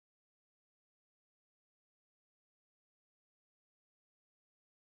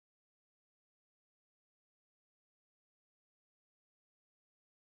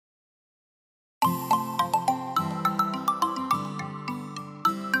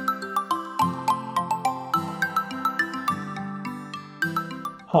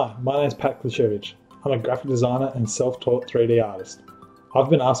Hi, my name is Klisiewicz. I'm a graphic designer and self-taught 3D artist. I've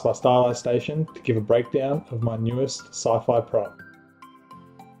been asked by Stylized Station to give a breakdown of my newest sci-fi prop.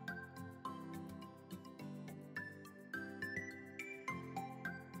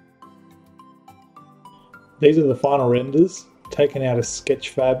 These are the final renders taken out of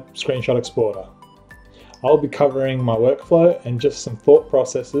Sketchfab Screenshot Exporter. I'll be covering my workflow and just some thought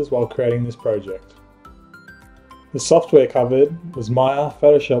processes while creating this project. The software covered was Maya,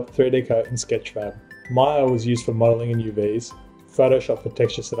 Photoshop, 3D Coat and Sketchfab. Maya was used for modelling and UVs, Photoshop for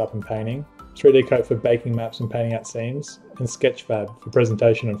texture setup and painting, 3D Coat for baking maps and painting out seams, and Sketchfab for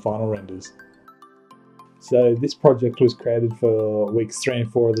presentation and final renders. So this project was created for weeks 3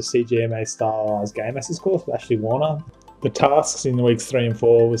 and 4 of the CGMA Stylized Game Masters course with Ashley Warner. The tasks in weeks 3 and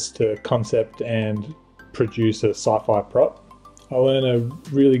 4 was to concept and produce a sci-fi prop. I learned a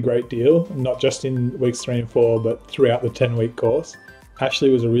really great deal, not just in weeks 3 and 4, but throughout the 10-week course. Ashley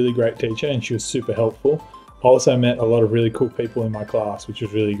was a really great teacher and she was super helpful. I also met a lot of really cool people in my class, which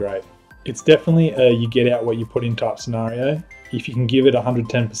was really great. It's definitely a you get out what you put in type scenario. If you can give it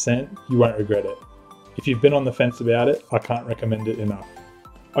 110%, you won't regret it. If you've been on the fence about it, I can't recommend it enough.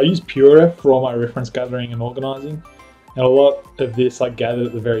 I use PureRef for all my reference gathering and organising, and a lot of this I gathered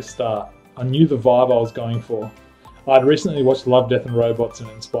at the very start. I knew the vibe I was going for. I'd recently watched Love, Death and Robots and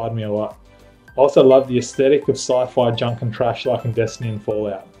it inspired me a lot. I also love the aesthetic of sci-fi junk and trash like in Destiny and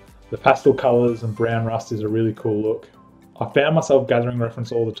Fallout. The pastel colours and brown rust is a really cool look. I found myself gathering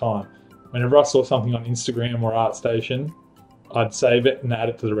reference all the time. Whenever I saw something on Instagram or Artstation, I'd save it and add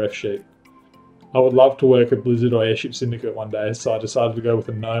it to the ref sheet. I would love to work at Blizzard or Airship Syndicate one day, so I decided to go with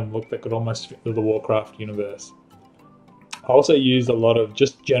a gnome look that could almost fit with the Warcraft universe. I also used a lot of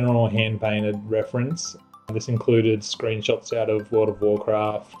just general hand-painted reference. This included screenshots out of World of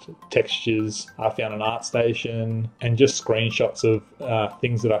Warcraft, textures I found on Artstation, and just screenshots of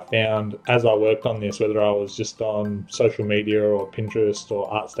things that I found as I worked on this, whether I was just on social media or Pinterest or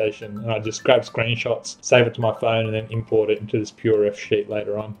Artstation. And I just grab screenshots, save it to my phone, and then import it into this PureRef sheet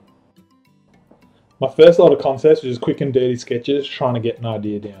later on. My first lot of concepts was just quick and dirty sketches, trying to get an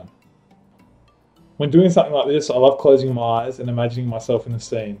idea down. When doing something like this, I love closing my eyes and imagining myself in the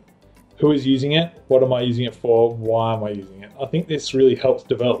scene. Who is using it? What am I using it for? Why am I using it? I think this really helps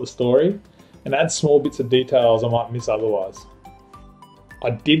develop the story and adds small bits of details I might miss otherwise.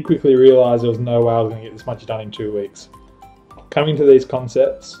 I did quickly realise there was no way I was going to get this much done in 2 weeks. Coming to these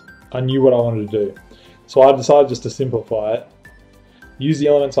concepts, I knew what I wanted to do, so I decided just to simplify it. Use the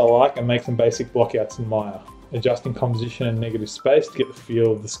elements I like and make some basic blockouts in Maya, adjusting composition and negative space to get the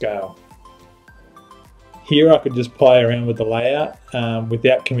feel of the scale. Here I could just play around with the layout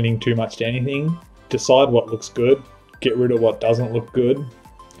without committing too much to anything, decide what looks good, get rid of what doesn't look good,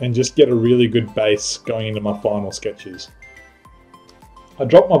 and just get a really good base going into my final sketches. I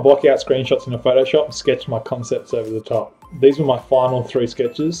dropped my blockout screenshots into Photoshop and sketched my concepts over the top. These were my final 3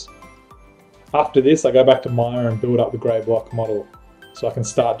 sketches. After this I go back to Maya and build up the grey block model so I can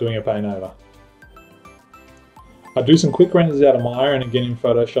start doing a paint over. I do some quick renders out of Maya and again in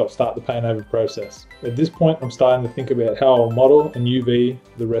Photoshop start the paint over process. At this point I'm starting to think about how I'll model and UV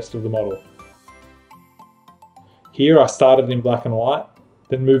the rest of the model. Here I started in black and white,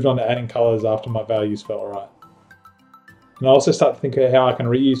 then moved on to adding colours after my values felt right. And I also start to think about how I can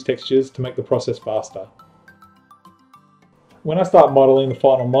reuse textures to make the process faster. When I start modelling the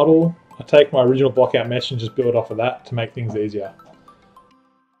final model, I take my original blockout mesh and just build off of that to make things easier.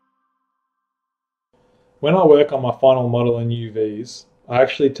 When I work on my final model in UVs, I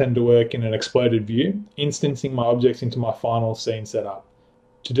actually tend to work in an exploded view, instancing my objects into my final scene setup.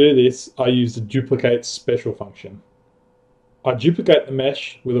 To do this, I use the duplicate special function. I duplicate the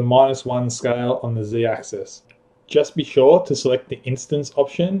mesh with a -1 scale on the Z-axis. Just be sure to select the instance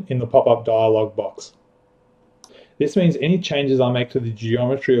option in the pop-up dialog box. This means any changes I make to the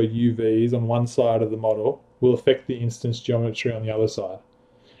geometry or UVs on one side of the model will affect the instance geometry on the other side.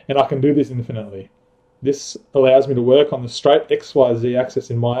 And I can do this infinitely. This allows me to work on the straight XYZ axis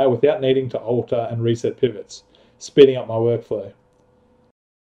in Maya without needing to alter and reset pivots, speeding up my workflow.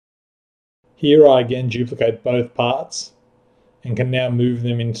 Here I again duplicate both parts and can now move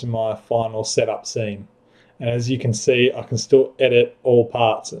them into my final setup scene. And as you can see, I can still edit all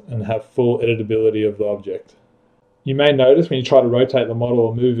parts and have full editability of the object. You may notice when you try to rotate the model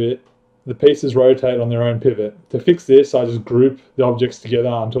or move it, the pieces rotate on their own pivot. To fix this, I just group the objects together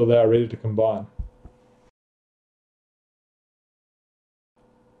until they are ready to combine.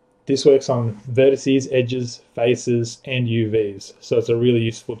 This works on vertices, edges, faces, and UVs, so it's a really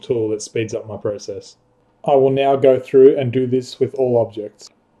useful tool that speeds up my process. I will now go through and do this with all objects.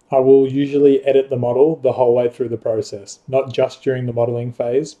 I will usually edit the model the whole way through the process, not just during the modeling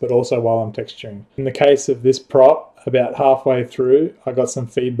phase, but also while I'm texturing. In the case of this prop, about halfway through, I got some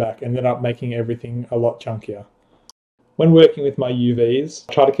feedback and ended up making everything a lot chunkier. When working with my UVs,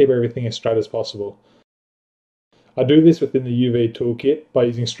 I try to keep everything as straight as possible. I do this within the UV toolkit by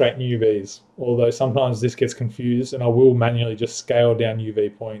using straighten UVs, although sometimes this gets confused and I will manually just scale down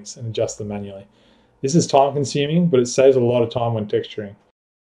UV points and adjust them manually. This is time consuming, but it saves a lot of time when texturing.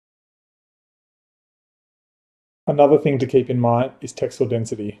 Another thing to keep in mind is textile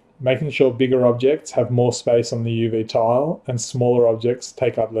density, making sure bigger objects have more space on the UV tile and smaller objects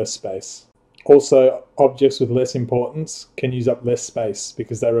take up less space. Also, objects with less importance can use up less space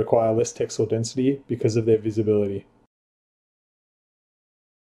because they require less textile density because of their visibility.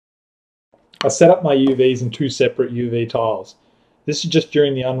 I set up my UVs in two separate UV tiles. This is just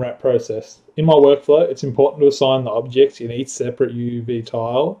during the unwrap process. In my workflow, it's important to assign the objects in each separate UV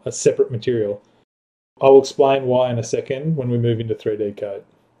tile a separate material. I will explain why in a second when we move into 3D code.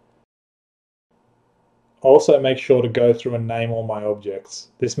 I also make sure to go through and name all my objects.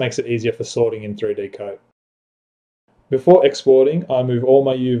 This makes it easier for sorting in 3D code. Before exporting, I move all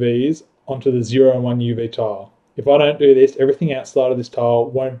my UVs onto the 0 and 1 UV tile. If I don't do this, everything outside of this tile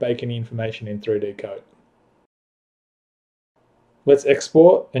won't bake any information in 3D code. Let's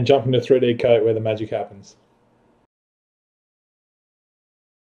export and jump into 3D code where the magic happens.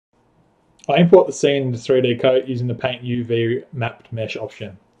 I import the scene into 3D code using the Paint UV Mapped Mesh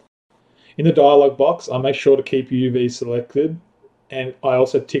option. In the dialog box, I make sure to keep UV selected, and I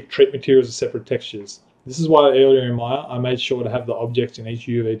also tick treat materials as separate textures. This is why earlier in Maya, I made sure to have the objects in each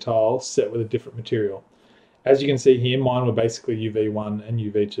UV tile set with a different material. As you can see here, mine were basically UV1 and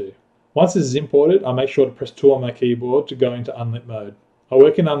UV2. Once this is imported, I make sure to press 2 on my keyboard to go into unlit mode. I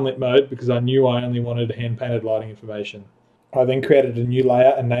work in unlit mode because I knew I only wanted hand-painted lighting information. I then created a new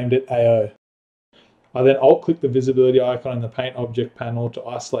layer and named it AO. I then alt-click the visibility icon in the Paint Object panel to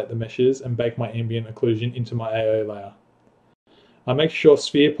isolate the meshes and bake my ambient occlusion into my AO layer. I make sure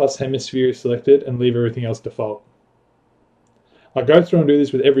Sphere plus Hemisphere is selected and leave everything else default. I go through and do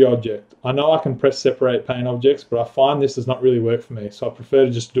this with every object. I know I can press separate paint objects, but I find this does not really work for me, so I prefer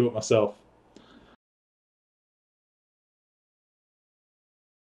to just do it myself.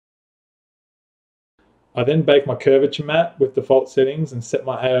 I then bake my curvature matte with default settings and set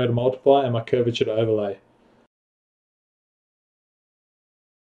my AO to multiply and my curvature to overlay.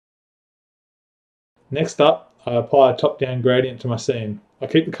 Next up, I apply a top-down gradient to my scene. I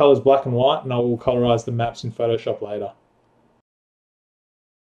keep the colours black and white and I will colorise the maps in Photoshop later.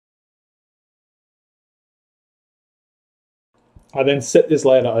 I then set this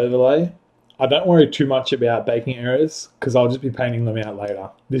layer to overlay. I don't worry too much about baking errors because I'll just be painting them out later.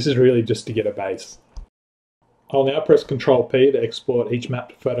 This is really just to get a base. I'll now press Ctrl P to export each map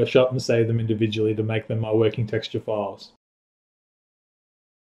to Photoshop and save them individually to make them my working texture files.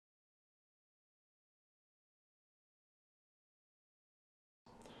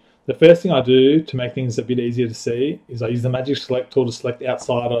 The first thing I do to make things a bit easier to see is I use the Magic Select tool to select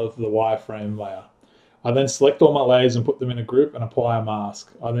outside of the wireframe layer. I then select all my layers and put them in a group and apply a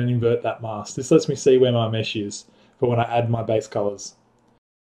mask. I then invert that mask. This lets me see where my mesh is for when I add my base colours.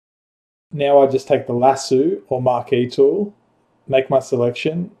 Now I just take the lasso or marquee tool, make my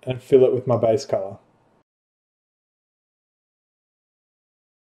selection and fill it with my base colour.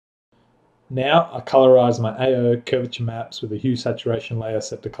 Now I colorise my AO curvature maps with a hue saturation layer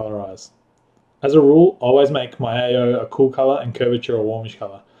set to colorise. As a rule, I always make my AO a cool colour and curvature a warmish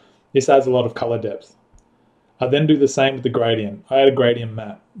colour. This adds a lot of colour depth. I then do the same with the gradient. I add a gradient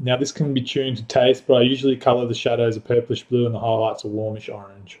map. Now this can be tuned to taste, but I usually colour the shadows a purplish blue and the highlights a warmish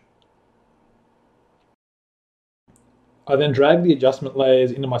orange. I then drag the adjustment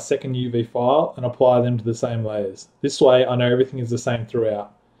layers into my second UV file and apply them to the same layers. This way I know everything is the same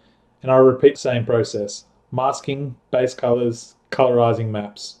throughout. And I repeat the same process. Masking, base colours, colorising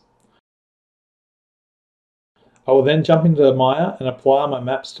maps. I will then jump into Maya and apply my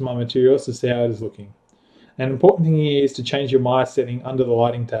maps to my materials to see how it is looking. An important thing here is to change your Maya setting under the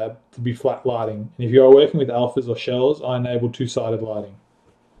lighting tab to be flat lighting. And if you are working with alphas or shells, I enable two-sided lighting.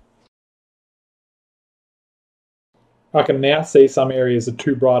 I can now see some areas are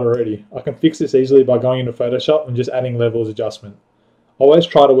too bright already. I can fix this easily by going into Photoshop and just adding levels adjustment. Always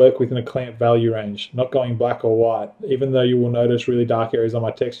try to work within a clamp value range, not going black or white. Even though you will notice really dark areas on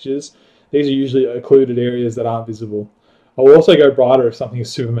my textures, these are usually occluded areas that aren't visible. I will also go brighter if something is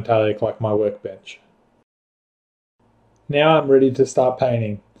super metallic like my workbench. Now I'm ready to start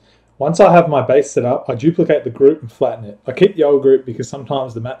painting. Once I have my base set up, I duplicate the group and flatten it. I keep the old group because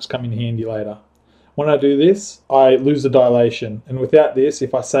sometimes the maps come in handy later. When I do this, I lose the dilation, and without this,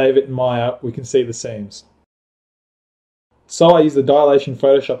 if I save it in Maya, we can see the seams. So I use the dilation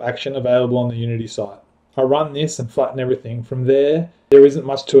Photoshop action available on the Unity site. I run this and flatten everything. From there isn't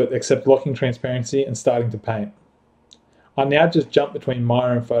much to it except locking transparency and starting to paint. I now just jump between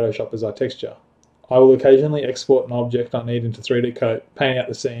Maya and Photoshop as I texture. I will occasionally export an object I need into 3D Coat, paint out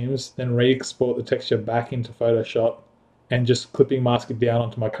the seams, then re-export the texture back into Photoshop and just clipping mask it down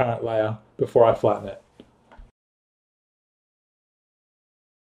onto my current layer before I flatten it.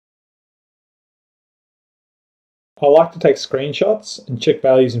 I like to take screenshots and check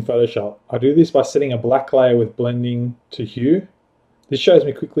values in Photoshop. I do this by setting a black layer with blending to hue. This shows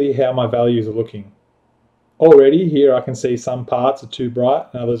me quickly how my values are looking. Already here I can see some parts are too bright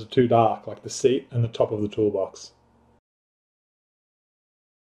and others are too dark, like the seat and the top of the toolbox.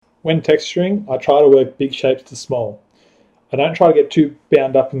 When texturing, I try to work big shapes to small. I don't try to get too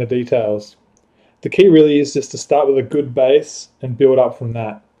bound up in the details. The key really is just to start with a good base and build up from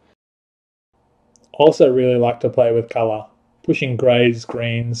that. I also really like to play with colour. Pushing greys,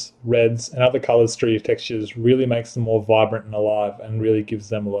 greens, reds and other colours through your textures really makes them more vibrant and alive and really gives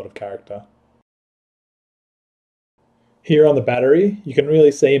them a lot of character. Here on the battery, you can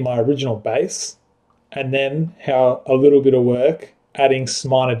really see my original base and then how a little bit of work, adding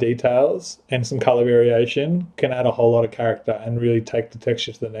some minor details and some colour variation can add a whole lot of character and really take the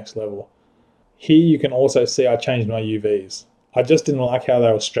texture to the next level. Here you can also see I changed my UVs. I just didn't like how they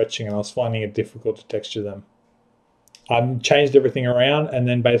were stretching and I was finding it difficult to texture them. I changed everything around and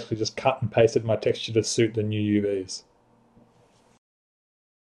then basically just cut and pasted my texture to suit the new UVs.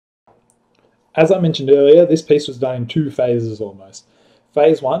 As I mentioned earlier, this piece was done in 2 phases almost.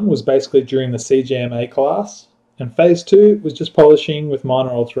 Phase 1 was basically during the CGMA class, and Phase 2 was just polishing with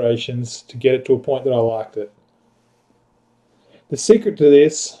minor alterations to get it to a point that I liked it. The secret to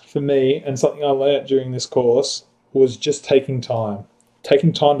this, for me, and something I learnt during this course, was just taking time.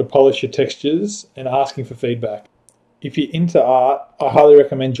 Taking time to polish your textures and asking for feedback. If you're into art, I highly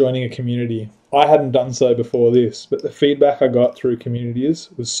recommend joining a community. I hadn't done so before this, but the feedback I got through communities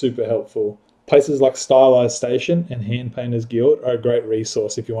was super helpful. Places like Stylized Station and Handpainters Guild are a great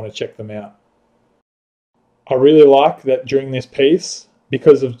resource if you want to check them out. I really like that during this piece,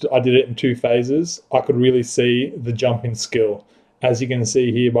 because I did it in 2 phases, I could really see the jump in skill. As you can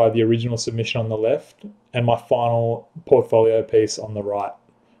see here by the original submission on the left and my final portfolio piece on the right.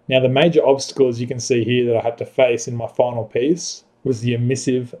 Now the major obstacle, as you can see here, that I had to face in my final piece was the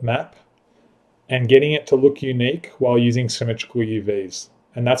emissive map and getting it to look unique while using symmetrical UVs.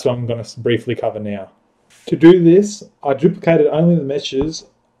 And that's what I'm going to briefly cover now. To do this, I duplicated only the meshes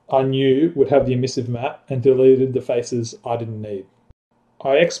I knew would have the emissive map and deleted the faces I didn't need.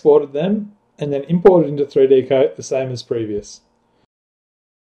 I exported them and then imported into 3D Coat the same as previous.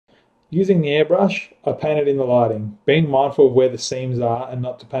 Using the airbrush, I painted in the lighting, being mindful of where the seams are and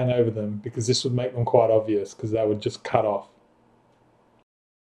not to paint over them because this would make them quite obvious because they would just cut off.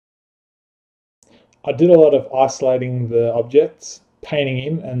 I did a lot of isolating the objects, painting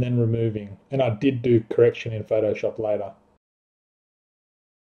in and then removing, and I did do correction in Photoshop later.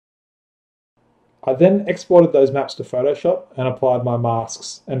 I then exported those maps to Photoshop and applied my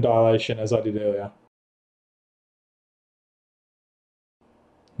masks and dilation as I did earlier.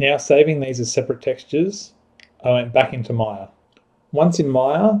 Now saving these as separate textures, I went back into Maya. Once in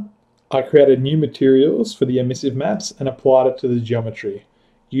Maya, I created new materials for the emissive maps and applied it to the geometry,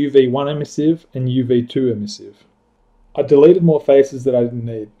 UV1 emissive and UV2 emissive. I deleted more faces that I didn't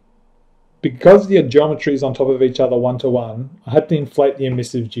need. Because the geometries on top of each other 1-to-1, I had to inflate the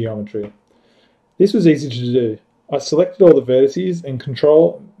emissive geometry. This was easy to do. I selected all the vertices and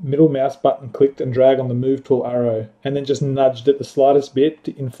Control middle mouse button clicked and dragged on the move tool arrow and then just nudged it the slightest bit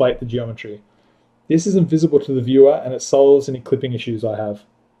to inflate the geometry. This is invisible to the viewer and it solves any clipping issues I have.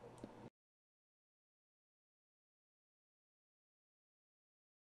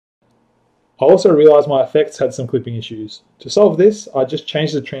 I also realised my effects had some clipping issues. To solve this, I just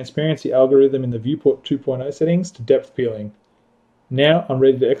changed the transparency algorithm in the Viewport 2.0 settings to depth peeling. Now I'm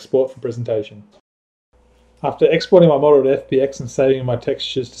ready to export for presentation. After exporting my model to FBX and saving my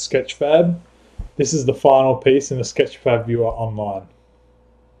textures to Sketchfab, this is the final piece in the Sketchfab viewer online.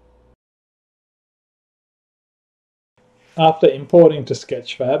 After importing to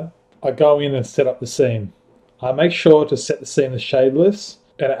Sketchfab, I go in and set up the scene. I make sure to set the scene as shadeless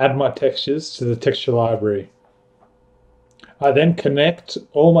and add my textures to the texture library. I then connect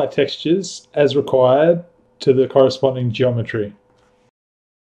all my textures as required to the corresponding geometry.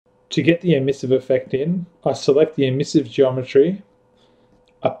 To get the emissive effect in, I select the emissive geometry,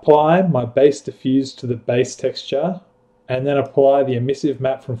 apply my base diffuse to the base texture, and then apply the emissive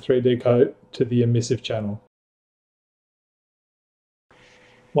map from 3D Coat to the emissive channel.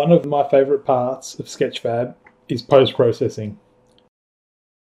 One of my favourite parts of Sketchfab is post-processing.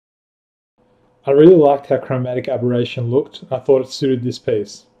 I really liked how chromatic aberration looked, and I thought it suited this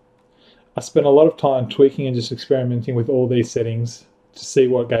piece. I spent a lot of time tweaking and just experimenting with all these settings to see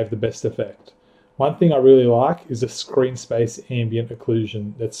what gave the best effect. One thing I really like is the screen space ambient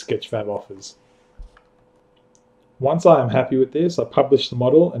occlusion that Sketchfab offers. Once I am happy with this, I publish the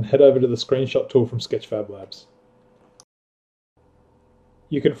model and head over to the screenshot tool from Sketchfab Labs.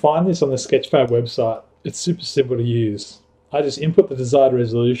 You can find this on the Sketchfab website. It's super simple to use. I just input the desired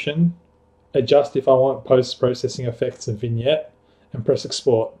resolution, adjust if I want post-processing effects and vignette, and press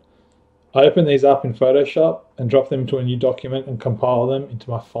export. I open these up in Photoshop and drop them into a new document and compile them into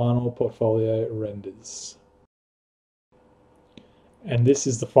my final portfolio renders. And this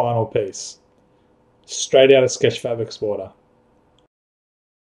is the final piece, straight out of Sketchfab Exporter.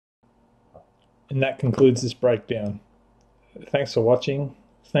 And that concludes this breakdown. Thanks for watching.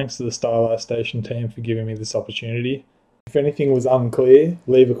 Thanks to the Stylized Station team for giving me this opportunity. If anything was unclear,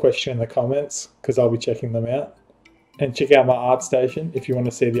 leave a question in the comments because I'll be checking them out. And check out my Artstation if you want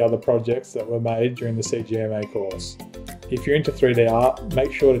to see the other projects that were made during the CGMA course. If you're into 3D art,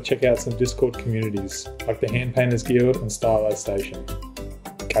 make sure to check out some Discord communities like the Handpainters Guild and Stylized Station.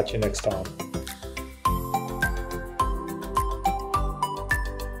 Catch you next time.